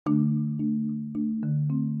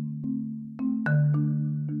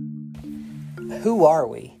Who are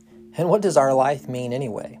we? And what does our life mean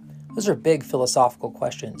anyway? Those are big philosophical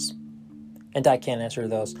questions. And I can't answer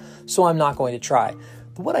those, so I'm not going to try.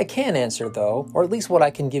 But what I can answer, though, or at least what I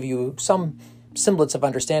can give you some semblance of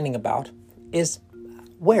understanding about, is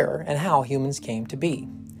where and how humans came to be.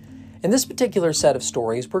 In this particular set of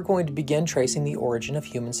stories, we're going to begin tracing the origin of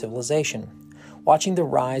human civilization, watching the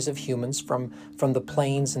rise of humans from the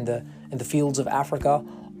plains and the fields of Africa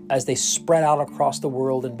as they spread out across the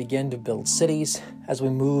world and begin to build cities as we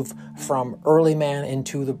move from early man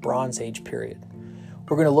into the Bronze Age period.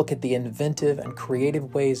 We're going to look at the inventive and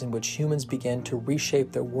creative ways in which humans begin to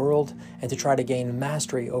reshape their world and to try to gain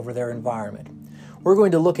mastery over their environment. We're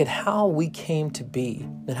going to look at how we came to be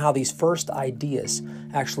and how these first ideas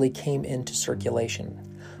actually came into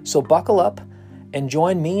circulation. So buckle up and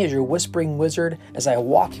join me as your whispering wizard as I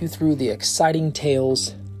walk you through the exciting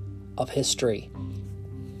tales of history.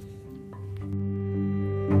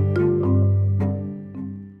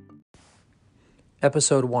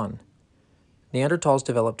 Episode 1. Neanderthals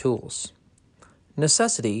developed tools.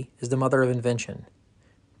 Necessity is the mother of invention.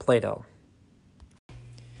 Plato.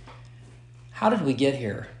 How did we get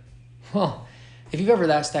here? Well, if you've ever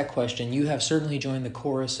asked that question, you have certainly joined the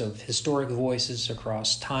chorus of historic voices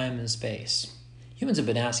across time and space. Humans have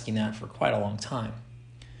been asking that for quite a long time.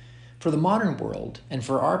 For the modern world, and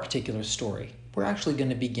for our particular story, we're actually going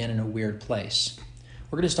to begin in a weird place.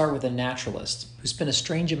 We're going to start with a naturalist who spent a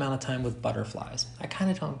strange amount of time with butterflies. I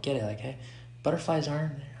kind of don't get it. Hey, butterflies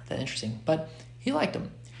aren't that interesting, but he liked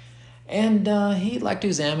them. And he liked to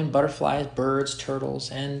examine butterflies, birds,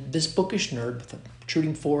 turtles, and this bookish nerd with a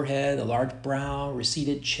protruding forehead, a large brow,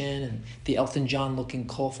 receded chin, and the Elton John-looking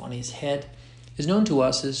coif on his head is known to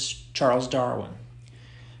us as Charles Darwin.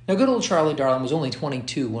 Now, good old Charlie Darwin was only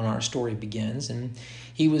 22 when our story begins, and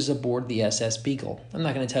he was aboard the SS Beagle. I'm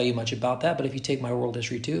not going to tell you much about that, but if you take my world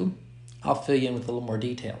history too, I'll fill you in with a little more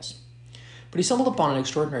details. But he stumbled upon an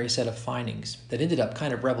extraordinary set of findings that ended up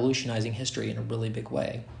kind of revolutionizing history in a really big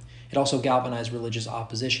way. It also galvanized religious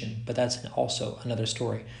opposition, but that's also another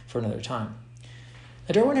story for another time.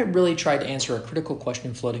 Now, Darwin had really tried to answer a critical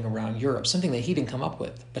question floating around Europe, something that he didn't come up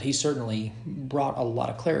with, but he certainly brought a lot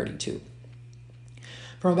of clarity to.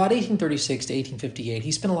 From about 1836 to 1858,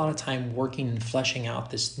 he spent a lot of time working and fleshing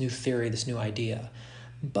out this new theory, this new idea.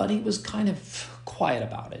 But he was kind of quiet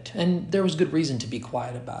about it. And there was good reason to be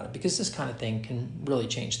quiet about it, because this kind of thing can really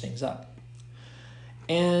change things up.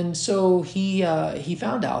 And so he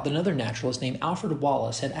found out that another naturalist named Alfred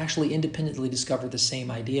Wallace had actually independently discovered the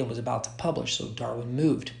same idea and was about to publish. So Darwin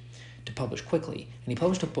moved to publish quickly. And he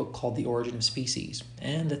published a book called The Origin of Species.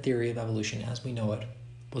 And the theory of evolution as we know it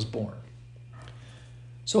was born.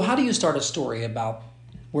 So how do you start a story about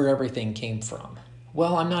where everything came from?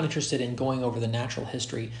 Well, I'm not interested in going over the natural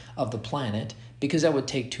history of the planet because that would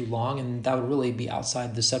take too long and that would really be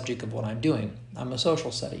outside the subject of what I'm doing. I'm a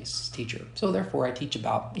social studies teacher, so therefore I teach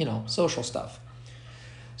about, social stuff.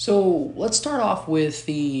 So let's start off with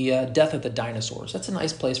the death of the dinosaurs. That's a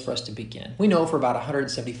nice place for us to begin. We know for about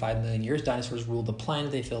 175 million years, dinosaurs ruled the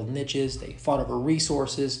planet. They filled niches. They fought over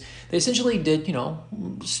resources. They essentially did,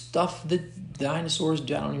 stuff that dinosaurs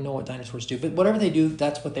do. I don't even know what dinosaurs do, but whatever they do,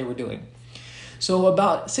 that's what they were doing. So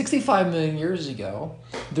about 65 million years ago,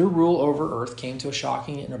 their rule over Earth came to a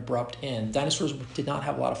shocking and abrupt end. Dinosaurs did not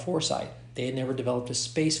have a lot of foresight. They had never developed a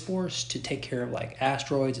space force to take care of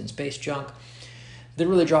asteroids and space junk. They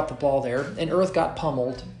really dropped the ball there, and Earth got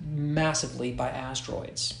pummeled massively by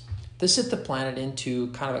asteroids. This hit the planet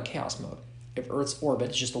into kind of a chaos mode. If Earth's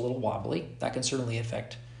orbit is just a little wobbly, that can certainly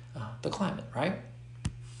affect the climate, right?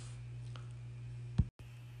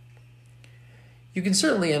 You can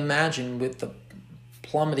certainly imagine with the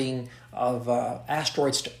plummeting of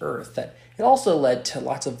asteroids to Earth that it also led to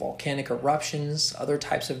lots of volcanic eruptions, other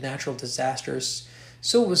types of natural disasters.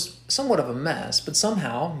 So it was somewhat of a mess, but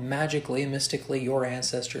somehow, magically, mystically, your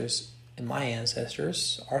ancestors and my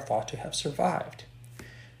ancestors are thought to have survived.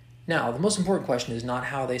 Now, the most important question is not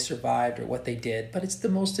how they survived or what they did, but it's the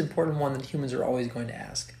most important one that humans are always going to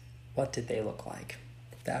ask. What did they look like?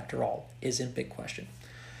 That, after all, is a big question.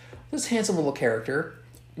 This handsome little character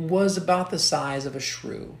was about the size of a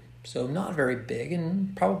shrew, so not very big,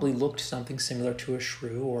 and probably looked something similar to a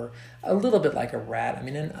shrew or a little bit like a rat. I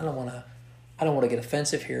mean, I don't want to get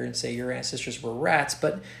offensive here and say your ancestors were rats,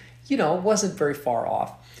 but, wasn't very far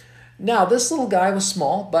off. Now, this little guy was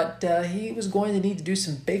small, but he was going to need to do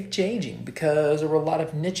some big changing because there were a lot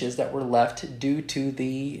of niches that were left due to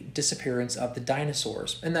the disappearance of the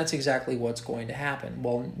dinosaurs, and that's exactly what's going to happen.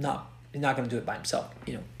 Well, he's not going to do it by himself.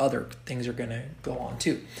 Other things are going to go on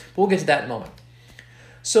too. But we'll get to that in a moment.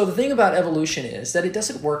 So the thing about evolution is that it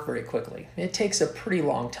doesn't work very quickly. It takes a pretty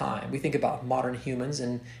long time. We think about modern humans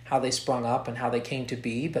and how they sprung up and how they came to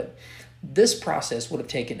be, but this process would have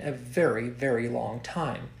taken a very, very long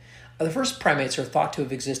time. The first primates are thought to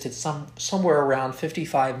have existed somewhere around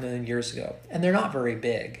 55 million years ago, and they're not very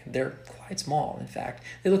big. They're quite small, in fact.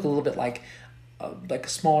 They look a little bit like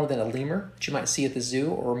smaller than a lemur, which you might see at the zoo,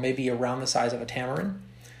 or maybe around the size of a tamarin.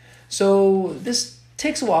 So this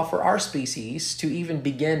takes a while for our species to even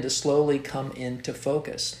begin to slowly come into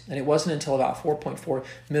focus. And it wasn't until about 4.4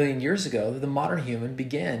 million years ago that the modern human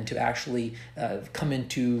began to actually come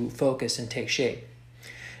into focus and take shape.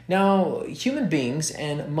 Now, human beings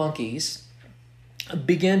and monkeys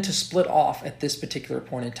begin to split off at this particular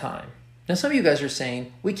point in time. Now, some of you guys are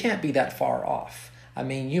saying, we can't be that far off. I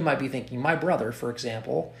mean, you might be thinking, my brother, for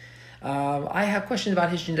example, I have questions about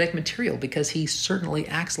his genetic material because he certainly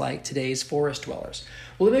acts like today's forest dwellers.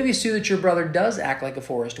 Well, it may be true that your brother does act like a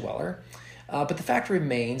forest dweller, but the fact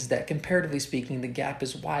remains that comparatively speaking, the gap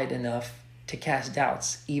is wide enough to cast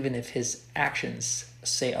doubts, even if his actions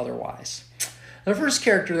say otherwise. The first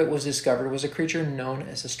character that was discovered was a creature known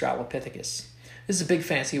as Australopithecus. This is a big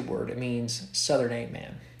fancy word. It means southern ape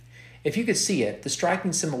man. If you could see it, the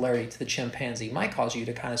striking similarity to the chimpanzee might cause you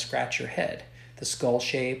to kind of scratch your head. The skull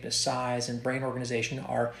shape, the size, and brain organization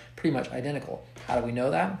are pretty much identical. How do we know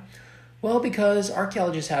that? Well, because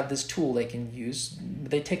archaeologists have this tool they can use.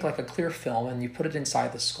 They take like a clear film and you put it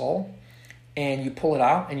inside the skull and you pull it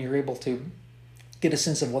out and you're able to get a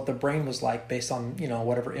sense of what the brain was like based on,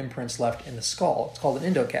 whatever imprints left in the skull. It's called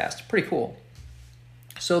an endocast. Pretty cool.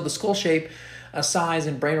 So the skull shape, size,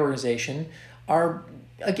 and brain organization are,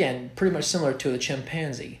 again, pretty much similar to the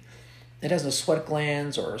chimpanzee. It has no sweat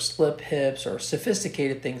glands or slip hips or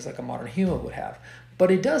sophisticated things like a modern human would have.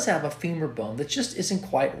 But it does have a femur bone that just isn't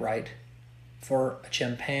quite right for a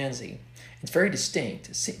chimpanzee. It's very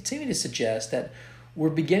distinct, seeming to suggest that we're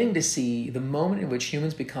beginning to see the moment in which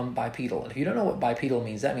humans become bipedal. And if you don't know what bipedal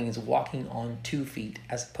means, that means walking on 2 feet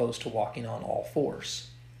as opposed to walking on all fours.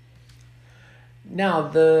 Now,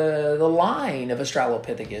 the line of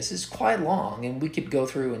Australopithecus is quite long, and we could go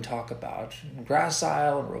through and talk about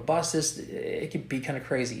gracile and robustus. It could be kind of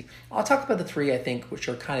crazy. I'll talk about the 3, I think, which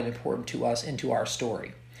are kind of important to us and to our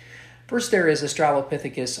story. First, there is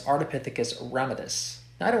Australopithecus ardipithecus ramidus.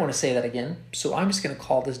 Now, I don't want to say that again, so I'm just going to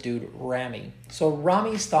call this dude Rami. So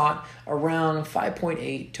Rami's thought around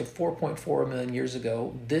 5.8 to 4.4 million years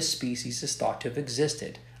ago, this species is thought to have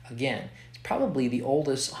existed. Again, it's probably the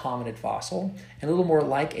oldest hominid fossil and a little more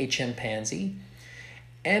like a chimpanzee.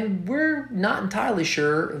 And we're not entirely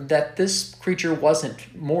sure that this creature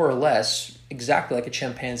wasn't more or less exactly like a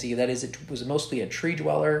chimpanzee. That is, it was mostly a tree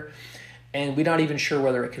dweller, and we're not even sure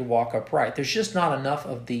whether it could walk upright. There's just not enough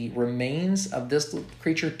of the remains of this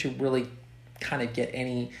creature to really kind of get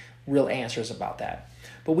any real answers about that.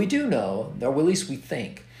 But we do know, or at least we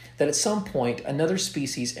think, that at some point another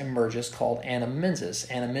species emerges called Anamensis.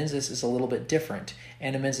 Anamensis is a little bit different.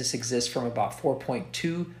 Anamensis exists from about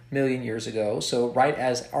 4.2 million years ago. So right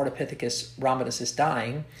as Ardipithecus ramidus is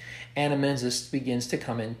dying, Anamensis begins to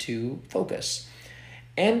come into focus.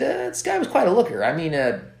 And this guy was quite a looker. I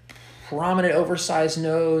mean, prominent oversized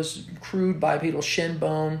nose, crude bipedal shin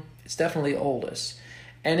bone. It's definitely oldest.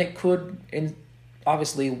 And it could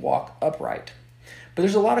obviously walk upright. But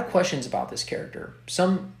there's a lot of questions about this character.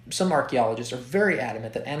 Some archaeologists are very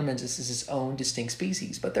adamant that Anamensis is its own distinct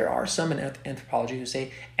species, but there are some in anthropology who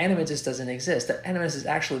say Anamensis doesn't exist, that Anamensis is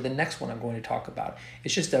actually the next one I'm going to talk about.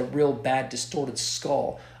 It's just a real bad distorted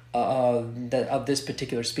skull of this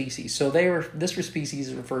particular species. So this species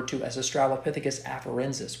is referred to as Australopithecus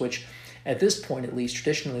afarensis, which at this point at least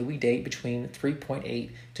traditionally we date between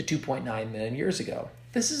 3.8 to 2.9 million years ago.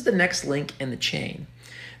 This is the next link in the chain.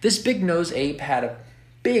 This big-nosed ape had a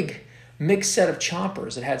big mixed set of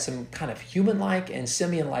chompers. It had some kind of human-like and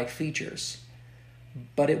simian-like features.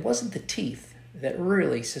 But it wasn't the teeth that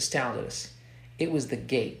really astounded us. It was the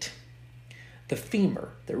gait, the femur,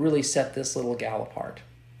 that really set this little gal apart.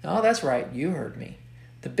 Oh, that's right, you heard me.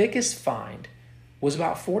 The biggest find was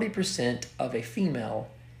about 40% of a female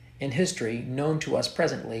in history known to us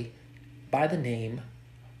presently by the name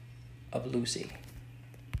of Lucy.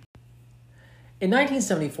 In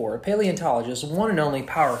 1974, paleontologists, one and only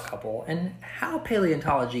power couple, and how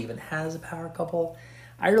paleontology even has a power couple,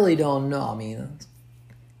 I really don't know. I mean,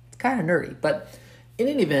 it's kind of nerdy. But in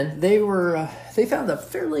any event, they found a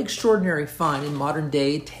fairly extraordinary find in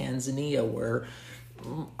modern-day Tanzania, where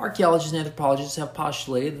archaeologists and anthropologists have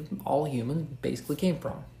postulated that all humans basically came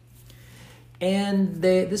from. And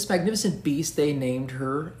this magnificent beast, they named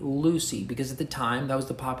her Lucy, because at the time, that was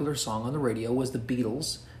the popular song on the radio, was the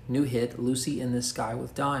Beatles' new hit, Lucy in the Sky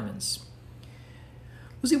with Diamonds.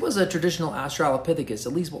 Lucy was a traditional Australopithecus,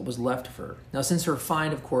 at least what was left of her. Now, since her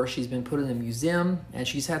find, of course, she's been put in a museum, and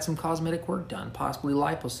she's had some cosmetic work done, possibly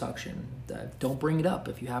liposuction. Don't bring it up.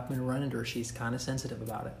 If you happen to run into her, she's kind of sensitive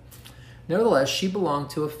about it. Nevertheless, she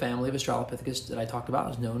belonged to a family of Australopithecus that I talked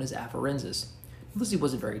about, is known as Afarensis. Lucy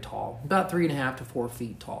wasn't very tall, about 3.5 to 4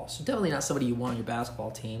 feet tall, so definitely not somebody you want on your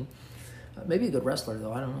basketball team. Maybe a good wrestler,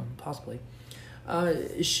 though, I don't know, possibly.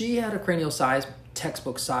 She had a cranial size,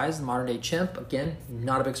 textbook size, the modern-day chimp. Again,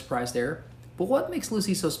 not a big surprise there. But what makes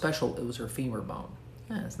Lucy so special? It was her femur bone.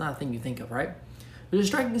 It's not a thing you think of, right? There's a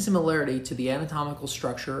striking similarity to the anatomical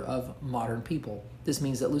structure of modern people. This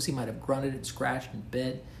means that Lucy might have grunted and scratched and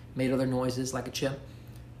bit, made other noises like a chimp.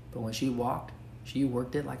 But when she walked, she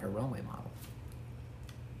worked it like a runway model.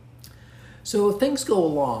 So things go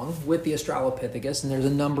along with the Australopithecus, and there's a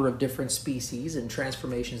number of different species and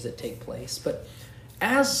transformations that take place. But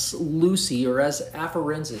as Lucy, or as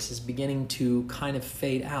Afarensis, is beginning to kind of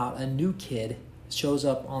fade out, a new kid shows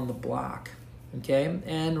up on the block. Okay,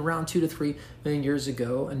 and around 2 to 3 million years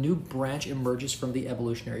ago, a new branch emerges from the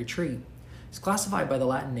evolutionary tree. It's classified by the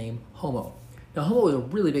Latin name Homo. Now, Homo is a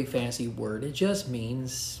really big fancy word. It just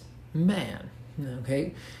means man.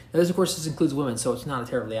 Okay, now this, of course, this includes women, so it's not a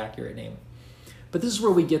terribly accurate name. But this is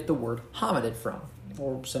where we get the word hominid from,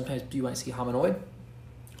 or sometimes you might see hominoid.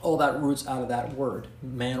 All that roots out of that word,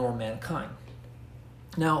 man or mankind.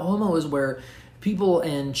 Now, Homo is where people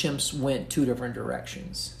and chimps went 2 different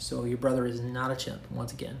directions. So your brother is not a chimp,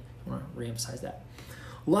 once again. I want to reemphasize that.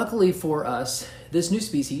 Luckily for us, this new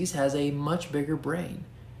species has a much bigger brain,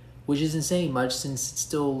 which isn't saying much since it's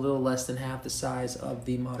still a little less than half the size of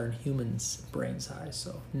the modern human's brain size,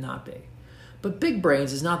 so not big. But big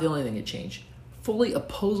brains is not the only thing that changed. Fully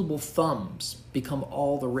opposable thumbs become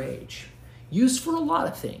all the rage. Used for a lot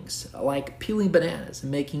of things, like peeling bananas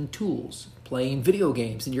and making tools, playing video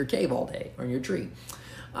games in your cave all day or in your tree.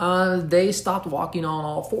 They stopped walking on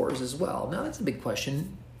all fours as well. Now that's a big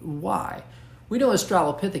question. Why? We know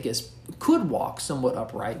Australopithecus could walk somewhat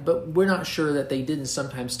upright, but we're not sure that they didn't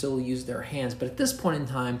sometimes still use their hands. But at this point in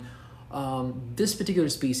time, this particular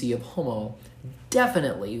species of Homo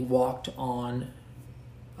definitely walked on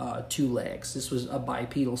 2 legs. This was a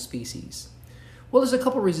bipedal species. Well, there's a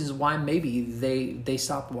couple reasons why maybe they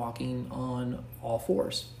stopped walking on all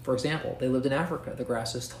fours. For example, they lived in Africa. The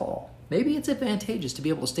grass is tall. Maybe it's advantageous to be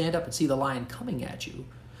able to stand up and see the lion coming at you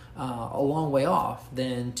a long way off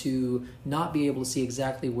than to not be able to see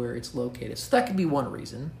exactly where it's located. So that could be one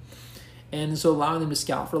reason. And so allowing them to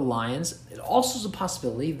scout for lions. It also is a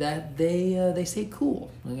possibility that they stay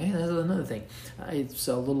cool. Okay, that's another thing. It's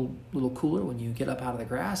a little cooler when you get up out of the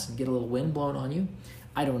grass and get a little wind blowing on you.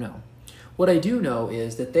 I don't know. What I do know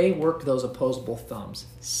is that they worked those opposable thumbs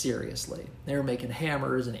seriously. They were making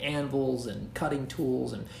hammers and anvils and cutting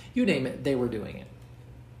tools and you name it, they were doing it.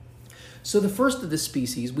 So the first of this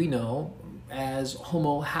species we know as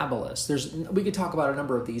Homo habilis. We could talk about a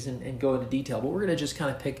number of these and go into detail, but we're going to just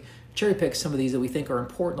kind of cherry pick some of these that we think are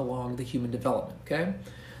important along the human development, okay?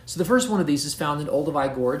 So the first one of these is found in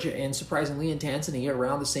Olduvai Gorge and surprisingly in Tanzania,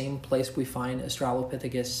 around the same place we find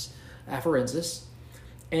Australopithecus afarensis.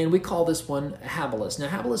 And we call this one habilis. Now,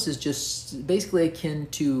 habilis is just basically akin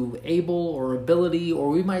to able or ability, or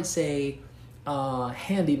we might say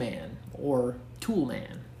handyman or tool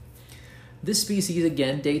man. This species,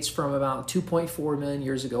 again, dates from about 2.4 million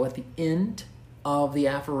years ago at the end of the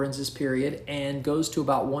afarensis period and goes to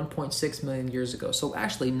about 1.6 million years ago. So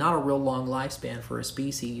actually not a real long lifespan for a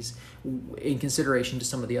species in consideration to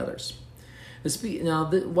some of the others.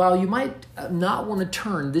 While you might not want to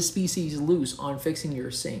turn this species loose on fixing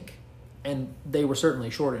your sink, and they were certainly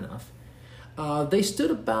short enough, they stood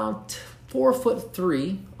about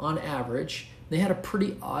 4'3" on average. They had a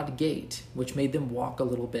pretty odd gait, which made them walk a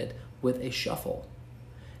little bit with a shuffle.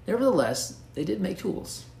 Nevertheless, they did make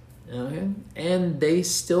tools, okay? And they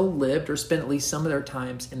still lived or spent at least some of their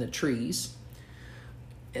times in the trees.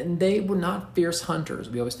 And they were not fierce hunters.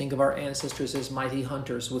 We always think of our ancestors as mighty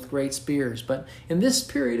hunters with great spears. But in this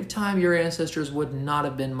period of time, your ancestors would not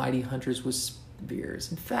have been mighty hunters with spears.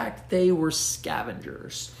 In fact, they were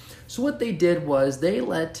scavengers. So what they did was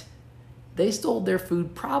they stole their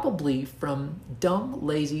food probably from dumb,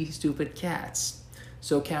 lazy, stupid cats.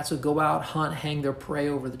 So cats would go out, hunt, hang their prey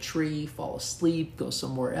over the tree, fall asleep, go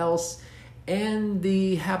somewhere else, and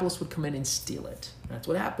the habilis would come in and steal it. That's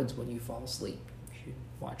what happens when you fall asleep.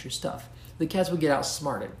 Watch your stuff. The cats would get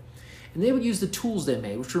outsmarted. And they would use the tools they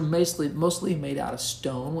made, which were mostly made out of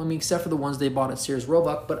stone. I mean, except for the ones they bought at Sears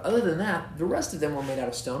Roebuck. But other than that, the rest of them were made out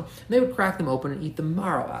of stone. And they would crack them open and eat the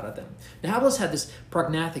marrow out of them. Now, habilis had this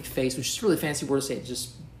prognathic face, which is a really fancy word to say. It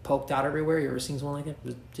just poked out everywhere. You ever seen one like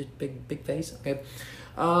that? Just big face. Okay.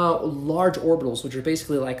 Large orbitals, which are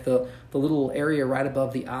basically like the little area right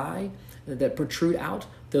above the eye that protrude out.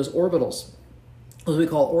 Those orbitals, those we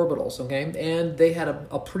call orbitals. Okay, and they had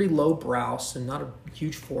a pretty low brow, so not a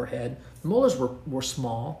huge forehead. The molars were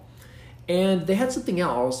small. And they had something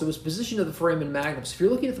else. It was positioned at the foramen magnum. So if you're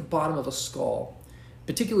looking at the bottom of a skull,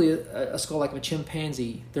 particularly a skull like a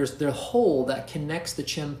chimpanzee, there's the hole that connects the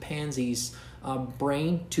chimpanzee's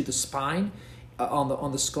brain to the spine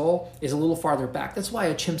on the skull is a little farther back. That's why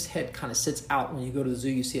a chimp's head kind of sits out. When you go to the zoo,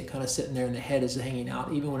 you see it kind of sitting there and the head is hanging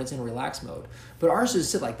out, even when it's in relax mode. But ours doesn't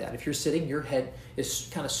sit like that. If you're sitting, your head is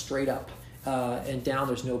kind of straight up and down.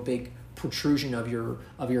 There's no big protrusion of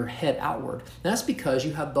your head outward. And that's because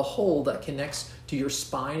you have the hole that connects to your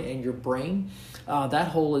spine and your brain. That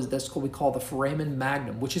hole that's what we call the foramen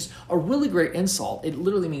magnum, which is a really great insult. It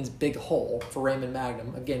literally means big hole, foramen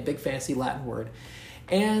magnum. Again, big fancy Latin word.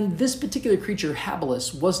 And this particular creature,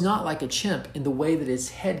 habilis, was not like a chimp in the way that its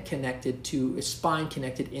head connected to, its spine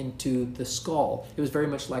connected into the skull. It was very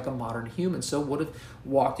much like a modern human. So it would have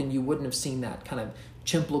walked and you wouldn't have seen that kind of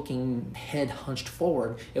chimp-looking head hunched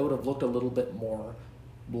forward. It would have looked a little bit more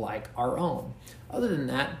like our own. Other than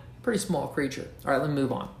that, pretty small creature. All right, let me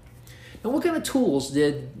move on. Now, what kind of tools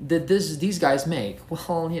did these guys make?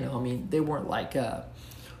 Well, they weren't like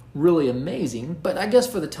really amazing, but I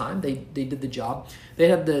guess for the time they did the job. They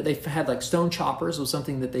had like stone choppers was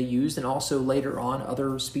something that they used, and also later on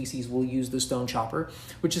other species will use the stone chopper,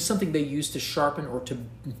 which is something they use to sharpen or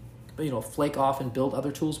to flake off and build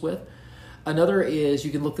other tools with. Another is,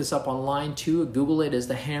 you can look this up online too, Google it, is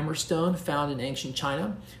the hammer stone found in ancient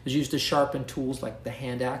China. It was used to sharpen tools like the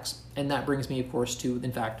hand axe. And that brings me, of course, to,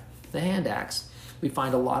 in fact, the hand axe. We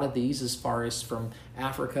find a lot of these as far as from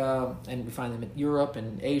Africa, and we find them in Europe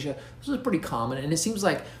and Asia. This is pretty common, and it seems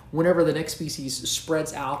like whenever the next species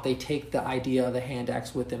spreads out, they take the idea of the hand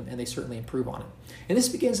axe with them, and they certainly improve on it. And this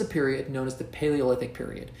begins a period known as the Paleolithic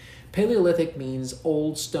period. Paleolithic means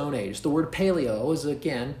Old Stone Age. The word paleo is,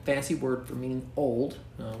 again, fancy word for meaning old.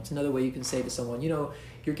 It's another way you can say to someone,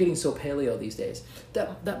 you're getting so paleo these days.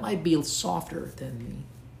 That might be softer than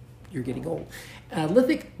you're getting old.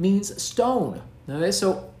 Lithic means stone. Okay,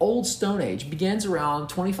 so Old Stone Age begins around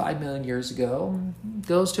 25 million years ago,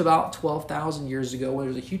 goes to about 12,000 years ago, where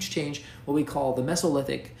there's a huge change, what we call the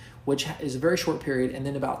Mesolithic, which is a very short period, and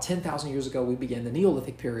then about 10,000 years ago, we began the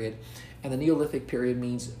Neolithic period, and the Neolithic period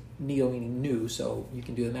means neo meaning new, so you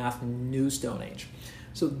can do the math, new Stone Age.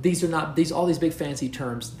 So these are not, all these big fancy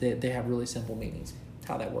terms, they have really simple meanings,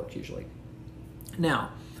 how that works usually.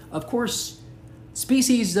 Now, of course,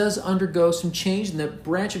 species does undergo some change, and the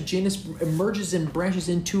branch of genus emerges and branches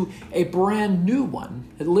into a brand new one.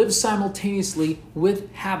 It lives simultaneously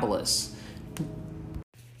with habilis.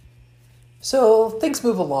 So things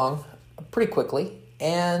move along pretty quickly,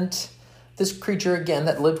 and this creature, again,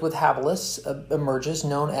 that lived with habilis emerges,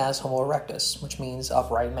 known as Homo erectus, which means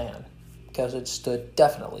upright man, because it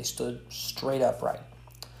definitely stood straight upright.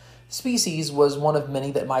 Species was one of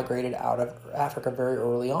many that migrated out of Africa very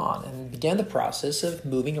early on and began the process of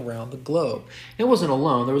moving around the globe. It wasn't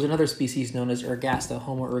alone. There was another species known as Ergaster,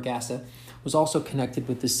 Homo ergaster, was also connected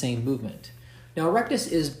with the same movement. Now, erectus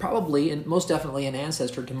is probably and most definitely an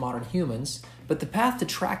ancestor to modern humans, but the path to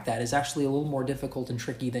track that is actually a little more difficult and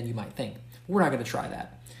tricky than you might think. We're not going to try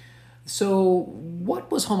that. So what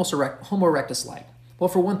was Homo erectus like? Well,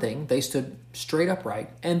 for one thing, they stood straight upright,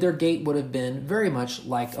 and their gait would have been very much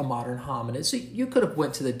like a modern hominid. So you could have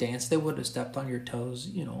went to the dance; they would have stepped on your toes,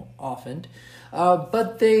 often.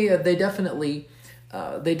 But they definitely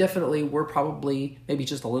were probably maybe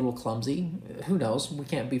just a little clumsy. Who knows? We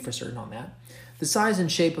can't be for certain on that. The size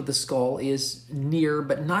and shape of the skull is near,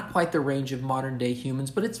 but not quite the range of modern day humans.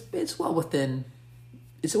 But it's well within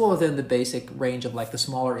the basic range of like the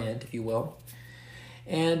smaller end, if you will.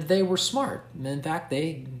 And they were smart. In fact,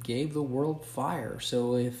 they gave the world fire.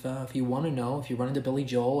 So if you want to know, if you run into Billy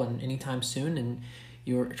Joel and anytime soon and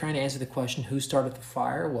you're trying to answer the question, who started the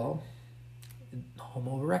fire? Well,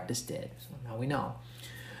 Homo erectus did. So now we know.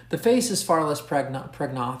 The face is far less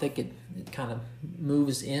prognathic. It kind of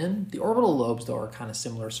moves in. The orbital lobes, though, are kind of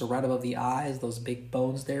similar. So right above the eyes, those big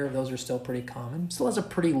bones there, those are still pretty common. Still has a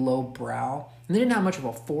pretty low brow. And they didn't have much of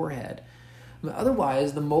a forehead.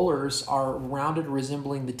 Otherwise, the molars are rounded,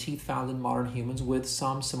 resembling the teeth found in modern humans with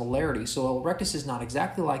some similarity. So erectus is not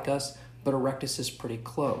exactly like us, but erectus is pretty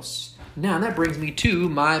close. Now, that brings me to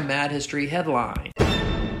my Mad History headline.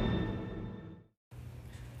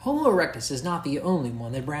 Homo erectus is not the only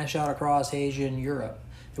one that branched out across Asia and Europe.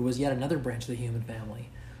 There was yet another branch of the human family,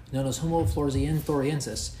 known as Homo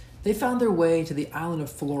floresiensis. They found their way to the island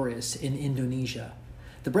of Flores in Indonesia.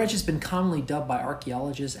 The branch has been commonly dubbed by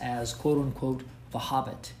archaeologists as quote-unquote the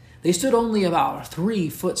Hobbit. They stood only about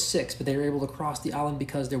 3'6", but they were able to cross the island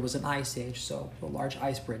because there was an ice age, so a large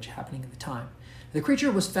ice bridge happening at the time. The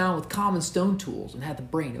creature was found with common stone tools and had the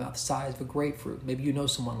brain about the size of a grapefruit. Maybe you know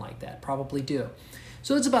someone like that, probably do.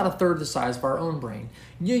 So it's about a third the size of our own brain.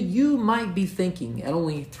 You might be thinking at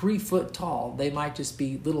only 3 foot tall, they might just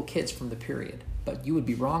be little kids from the period, but you would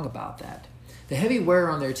be wrong about that. The heavy wear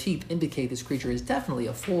on their teeth indicate this creature is definitely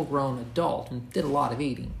a full-grown adult and did a lot of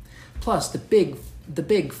eating. Plus, the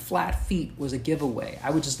big flat feet was a giveaway.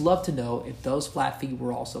 I would just love to know if those flat feet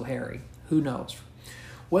were also hairy. Who knows?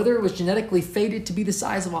 Whether it was genetically fated to be the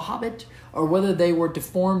size of a hobbit or whether they were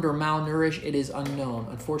deformed or malnourished, it is unknown.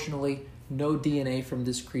 Unfortunately, no DNA from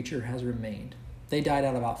this creature has remained. They died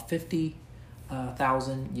out about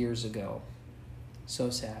 50,000 years ago. So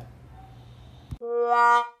sad.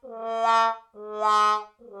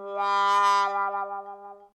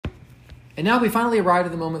 And now we finally arrived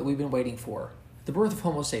at the moment we've been waiting for, the birth of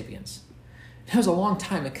Homo sapiens. It was a long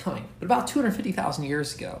time in coming, but about 250,000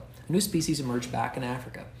 years ago, a new species emerged back in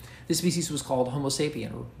Africa. This species was called Homo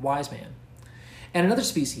sapien, or wise man. And another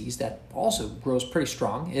species that also grows pretty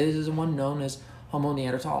strong is one known as Homo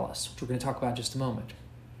neanderthalis, which we're going to talk about in just a moment.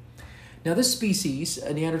 Now this species,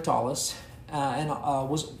 Neanderthals,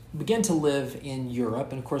 began to live in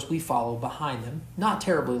Europe, and of course we follow behind them, not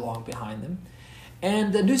terribly long behind them.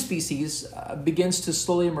 And the new species begins to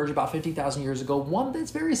slowly emerge about 50,000 years ago, one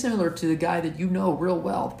that's very similar to the guy that you know real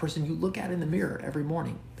well, the person you look at in the mirror every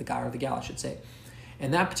morning, the guy or the gal, I should say.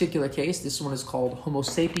 In that particular case, this one is called Homo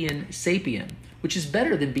sapien, which is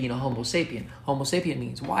better than being a Homo sapien. Homo sapien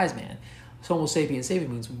means wise man. So Homo sapien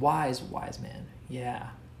means wise man. Yeah,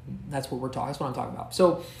 that's what I'm talking about.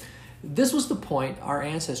 So this was the point our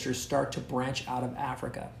ancestors start to branch out of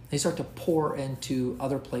Africa. They start to pour into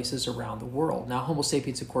other places around the world. Now, Homo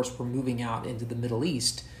sapiens, of course, were moving out into the Middle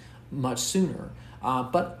East much sooner,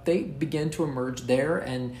 but they began to emerge there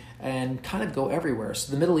and kind of go everywhere.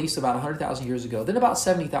 So the Middle East about 100,000 years ago, then about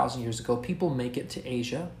 70,000 years ago, people make it to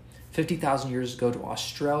Asia. 50,000 years ago to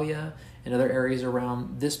Australia and other areas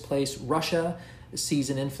around this place. Russia sees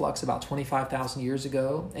an influx about 25,000 years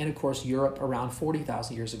ago, and of course Europe around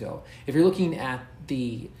 40,000 years ago. If you're looking at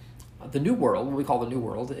the New World, what we call the New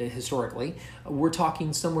World historically, we're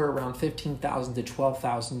talking somewhere around 15,000 to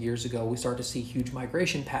 12,000 years ago. We start to see huge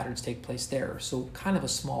migration patterns take place there, so kind of a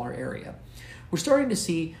smaller area. We're starting to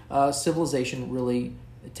see civilization really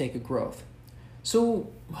take a growth. So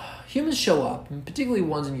humans show up, and particularly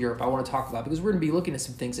ones in Europe I want to talk about because we're going to be looking at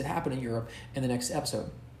some things that happen in Europe in the next episode.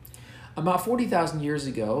 About 40,000 years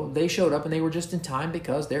ago, they showed up and they were just in time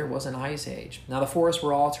because there was an ice age. Now the forests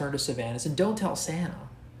were all turned to savannas, and don't tell Santa,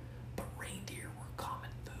 but reindeer were common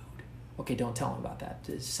food. Okay, don't tell him about that.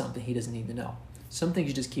 It's something he doesn't need to know. Some things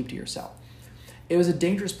you just keep to yourself. It was a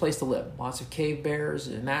dangerous place to live. Lots of cave bears,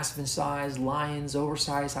 massive in size, lions,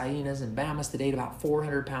 oversized hyenas, and mammoths that ate about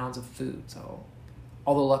 400 pounds of food. So,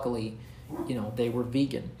 although luckily, they were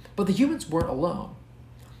vegan. But the humans weren't alone.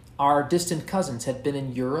 Our distant cousins had been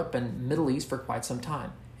in Europe and Middle East for quite some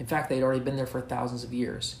time. In fact, they'd already been there for thousands of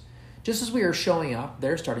years. Just as we are showing up,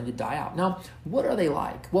 they're starting to die out. Now, what are they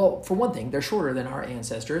like? Well, for one thing, they're shorter than our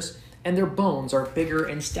ancestors, and their bones are bigger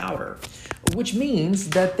and stouter, which means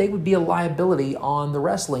that they would be a liability on the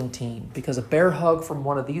wrestling team because a bear hug from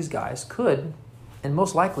one of these guys could, and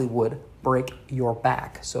most likely would, break your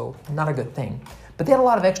back. So, not a good thing. But they had a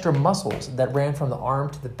lot of extra muscles that ran from the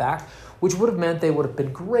arm to the back, which would have meant they would have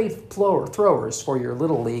been great throwers for your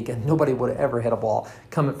little league, and nobody would have ever hit a ball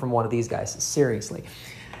coming from one of these guys, seriously.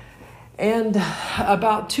 And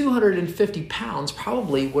about 250 pounds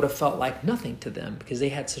probably would have felt like nothing to them because they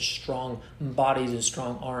had such strong bodies and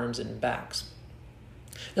strong arms and backs.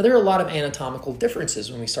 Now, there are a lot of anatomical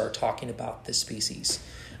differences when we start talking about this species.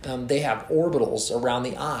 They have orbitals around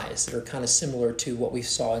the eyes that are kind of similar to what we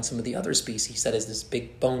saw in some of the other species. That is this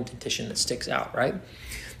big bone dentition that sticks out, right?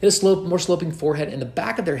 They had a more sloping forehead, and the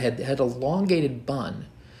back of their head had an elongated bun.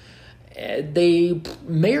 They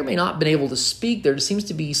may or may not have been able to speak. There seems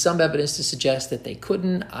to be some evidence to suggest that they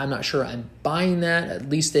couldn't. I'm not sure I'm buying that. At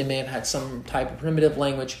least they may have had some type of primitive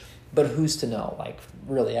language, but who's to know?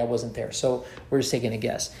 Really, I wasn't there, so we're just taking a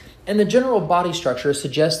guess. And the general body structure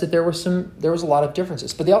suggests that there was a lot of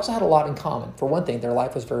differences, but they also had a lot in common. For one thing, their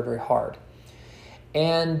life was very, very hard.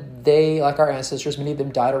 And they, like our ancestors, many of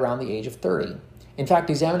them died around the age of 30. In fact,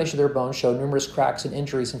 examination of their bones showed numerous cracks and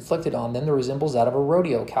injuries inflicted on them that resembles that of a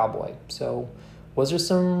rodeo cowboy. So, was there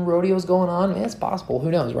some rodeos going on? It's possible.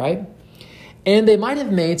 Who knows, right? And they might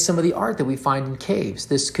have made some of the art that we find in caves.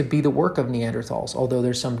 This could be the work of Neanderthals, although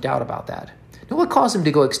there's some doubt about that. Now, what caused them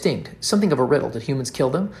to go extinct? Something of a riddle. Did humans kill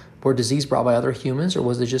them? Were disease brought by other humans, or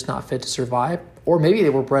was they just not fit to survive? Or maybe they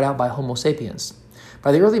were bred out by Homo sapiens.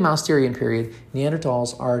 By the early Mousterian period,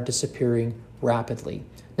 Neanderthals are disappearing rapidly.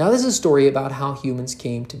 Now, this is a story about how humans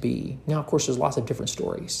came to be. Now, of course, there's lots of different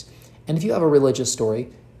stories. And if you have a religious story,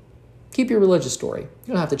 keep your religious story.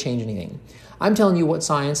 You don't have to change anything. I'm telling you what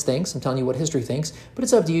science thinks, I'm telling you what history thinks, but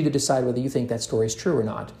it's up to you to decide whether you think that story is true or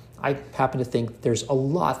not. I happen to think there's a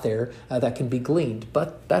lot there that can be gleaned,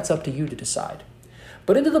 but that's up to you to decide.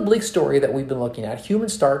 But into the bleak story that we've been looking at,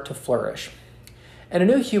 humans start to flourish. And a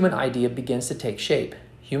new human idea begins to take shape.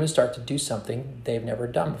 Humans start to do something they've never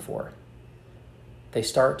done before. They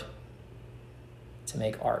start to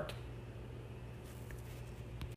make art.